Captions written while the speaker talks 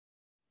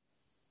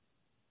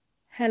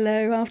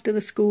Hello, after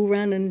the school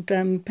run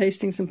and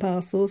posting some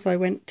parcels, I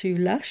went to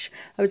Lush.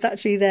 I was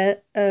actually there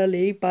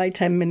early by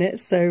 10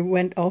 minutes, so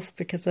went off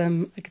because I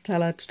could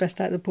tell I'd stressed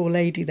out the poor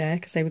lady there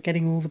because they were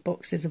getting all the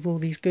boxes of all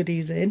these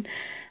goodies in.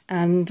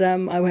 And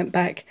I went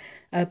back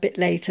a bit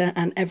later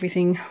and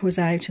everything was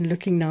out and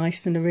looking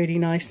nice, and a really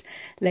nice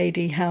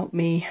lady helped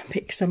me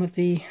pick some of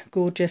the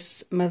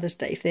gorgeous Mother's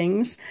Day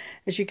things.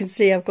 As you can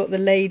see, I've got the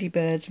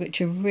ladybirds, which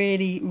are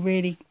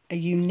really a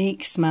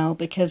unique smell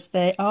because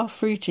they are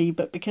fruity,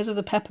 but because of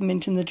the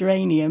peppermint and the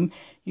geranium,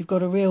 you've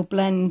got a real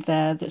blend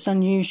there that's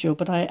unusual,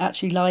 but I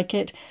actually like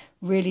it,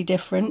 really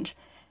different.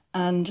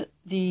 And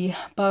the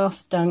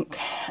bath dunk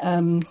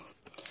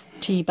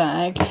tea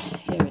bag,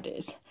 here it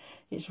is.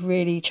 It's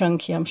really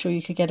chunky. I'm sure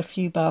you could get a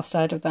few baths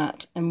out of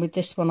that. And with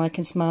this one, I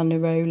can smell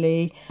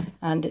neroli,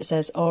 and it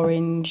says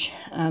orange,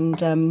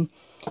 and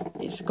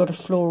it's got a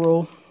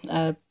floral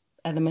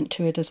element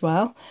to it as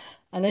well.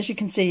 And as you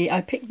can see, I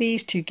picked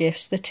these two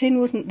gifts. The tin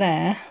wasn't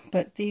there,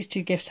 but these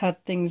two gifts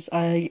had things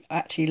I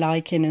actually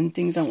like in and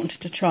things I wanted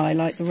to try,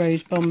 like the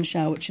rose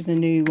bombshell, which is the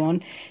new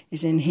one,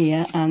 is in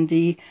here, and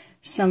the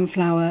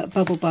sunflower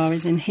bubble bar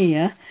is in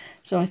here.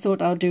 So I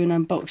thought I'll do an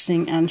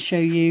unboxing and show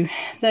you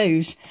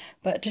those.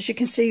 But as you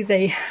can see,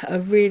 they are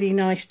really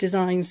nice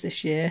designs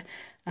this year,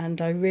 and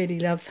I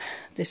really love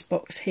this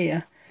box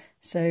here.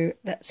 So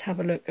let's have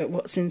a look at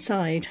what's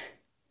inside.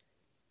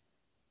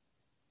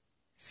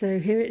 So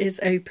here it is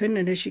open,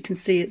 and as you can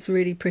see, it's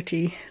really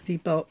pretty, the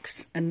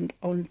box, and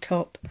on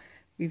top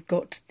we've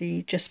got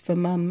the Just for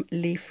Mum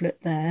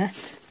leaflet there,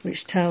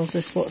 which tells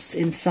us what's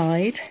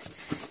inside.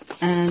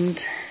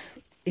 And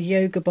a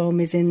yoga bomb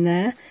is in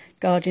there,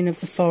 Guardian of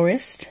the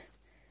Forest,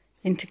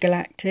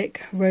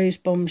 Intergalactic, Rose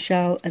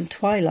Bombshell and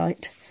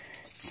Twilight.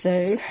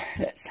 So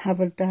let's have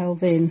a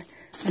delve in.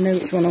 I know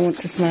which one I want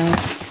to smell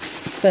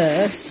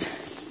first.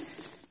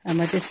 I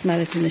did smell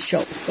it in the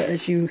shop, but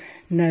as you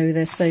know,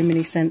 there's so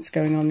many scents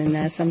going on in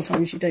there.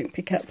 Sometimes you don't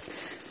pick up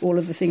all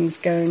of the things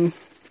going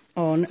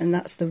on, and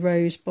that's the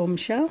Rose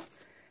Bombshell.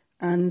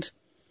 And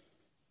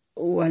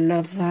oh, I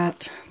love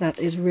that. That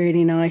is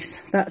really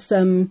nice. That's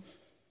I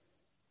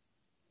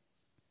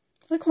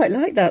quite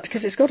like that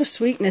because it's got a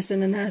sweetness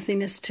and an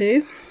earthiness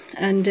too,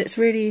 and it's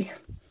really,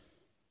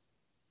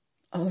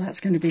 oh, that's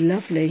going to be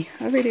lovely.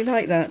 I really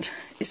like that.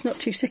 It's not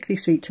too sickly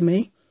sweet to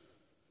me.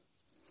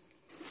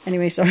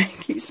 Anyway, sorry, I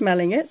keep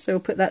smelling it, so we'll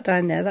put that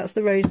down there. That's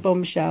the Rose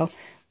Bombshell,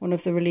 one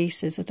of the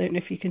releases. I don't know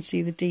if you can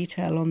see the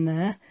detail on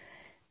there.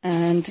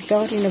 And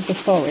Guardian of the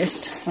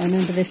Forest, I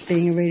remember this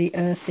being a really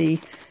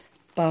earthy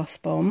bath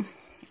bomb.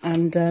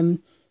 And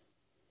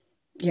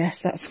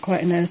yes, that's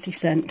quite an earthy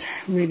scent,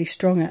 really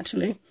strong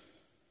actually.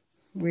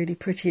 Really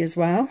pretty as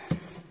well.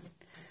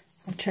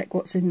 I'll check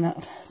what's in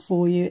that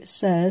for you. It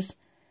says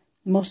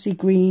mossy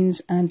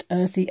greens and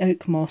earthy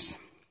oak moss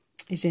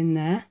is in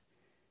there.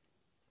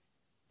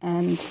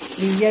 And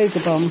the yoga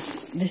bomb,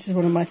 this is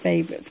one of my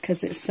favourites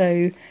because it's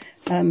so,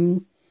 I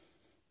know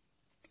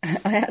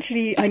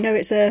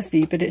it's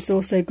earthy, but it's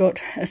also got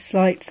a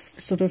slight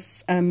sort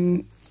of,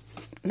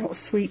 not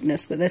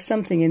sweetness, but there's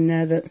something in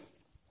there that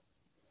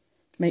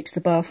makes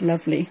the bath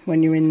lovely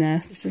when you're in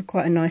there. It's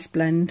quite a nice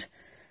blend.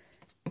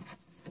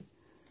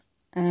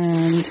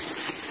 And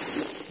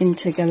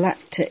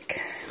Intergalactic,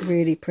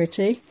 really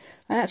pretty.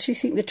 I actually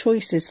think the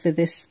choices for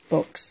this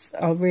box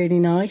are really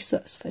nice.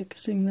 That's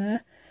focusing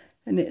there.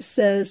 And it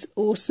says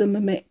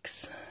awesome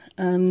mix,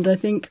 and I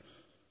think,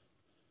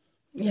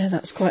 yeah,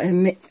 that's quite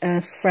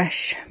a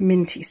fresh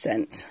minty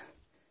scent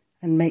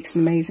and makes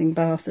an amazing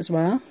bath as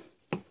well.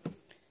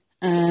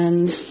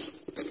 And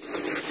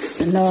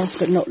last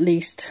but not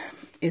least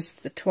is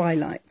the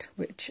Twilight,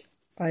 which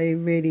I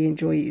really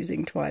enjoy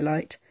using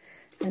Twilight,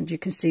 and you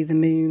can see the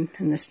moon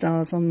and the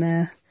stars on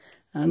there,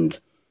 and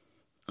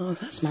oh,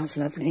 that smells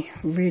lovely.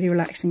 Really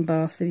relaxing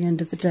bath for the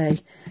end of the day.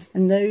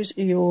 And those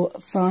are your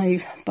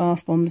 5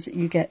 bath bombs that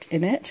you get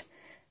in it.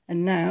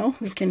 And now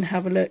we can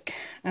have a look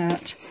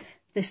at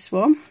this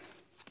one.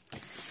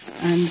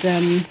 And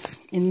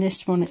in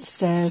this one it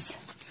says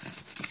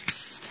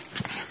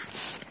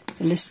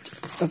the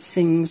list of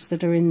things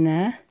that are in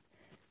there.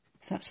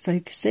 If that's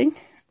focusing.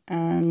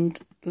 And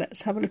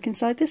let's have a look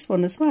inside this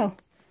one as well.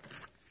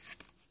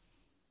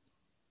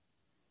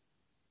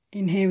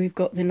 In here we've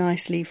got the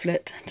nice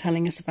leaflet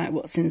telling us about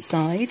what's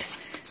inside,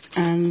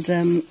 and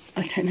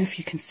I don't know if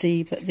you can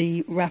see, but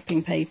the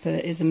wrapping paper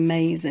is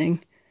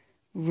amazing,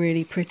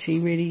 really pretty,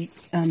 really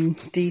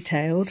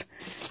detailed.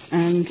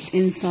 And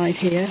inside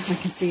here I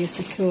can see a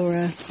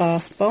Sakura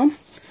bath bomb,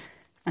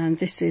 and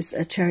this is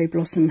a cherry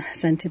blossom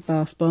scented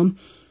bath bomb,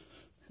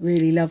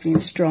 really lovely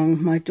and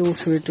strong. My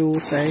daughter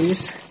adores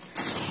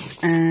those.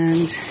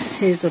 And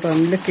here's what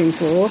I'm looking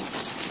for.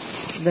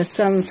 The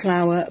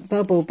sunflower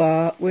bubble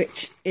bar,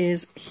 which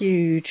is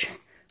huge.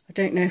 I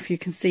don't know if you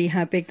can see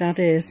how big that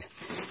is.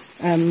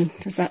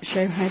 Does that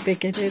show how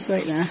big it is?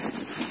 Right there.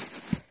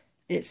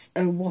 It's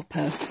a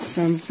whopper,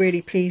 so I'm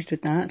really pleased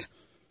with that.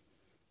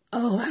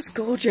 Oh, that's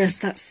gorgeous.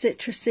 That's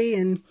citrusy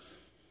and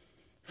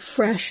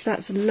fresh.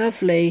 That's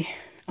lovely.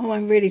 Oh,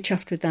 I'm really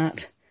chuffed with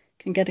that.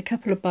 can get a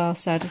couple of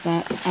baths out of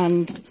that,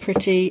 and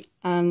pretty,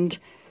 and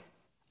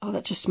oh,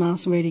 that just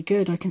smells really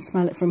good. I can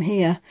smell it from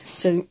here.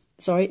 So,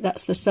 sorry,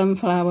 that's the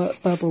sunflower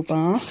bubble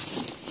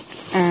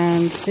bath.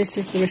 And this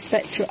is the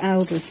Respect Your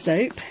Elders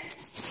soap.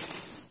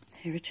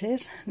 Here it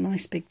is,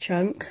 nice big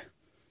chunk.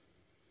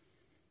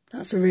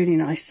 That's a really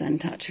nice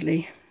scent,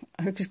 actually.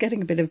 I was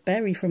getting a bit of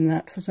berry from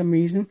that for some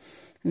reason,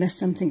 unless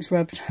something's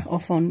rubbed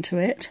off onto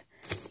it.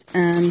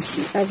 And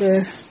the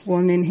other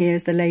one in here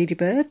is the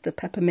Ladybird, the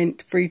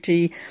peppermint,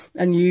 fruity,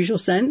 unusual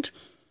scent.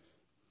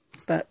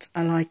 But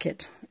I like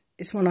it.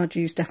 It's one I'd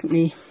use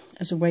definitely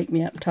as a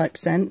wake-me-up type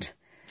scent.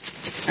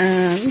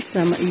 And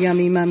some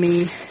Yummy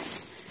Mummy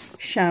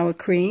shower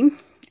cream.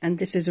 And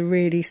this is a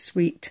really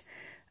sweet,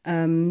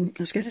 I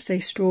was going to say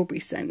strawberry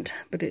scent,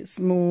 but it's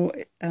more,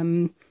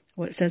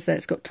 well, it says that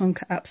it's got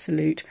Tonka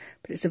Absolute,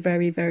 but it's a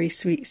very, very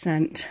sweet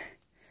scent.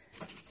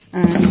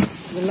 And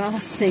the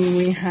last thing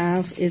we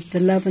have is the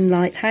Love and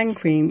Light hand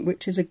cream,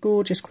 which is a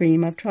gorgeous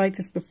cream. I've tried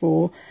this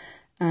before,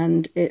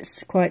 and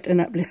it's quite an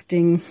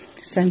uplifting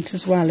scent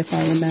as well, if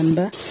I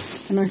remember.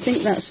 And I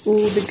think that's all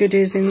the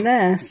goodies in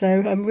there.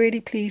 So I'm really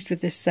pleased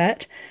with this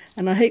set,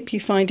 and I hope you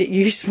find it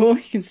useful.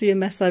 You can see a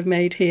mess I've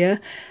made here.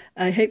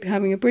 I hope you're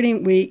having a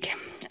brilliant week,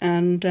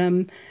 and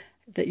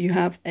that you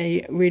have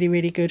a really,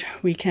 really good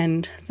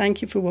weekend.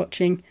 Thank you for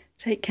watching.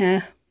 Take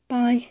care.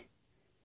 Bye.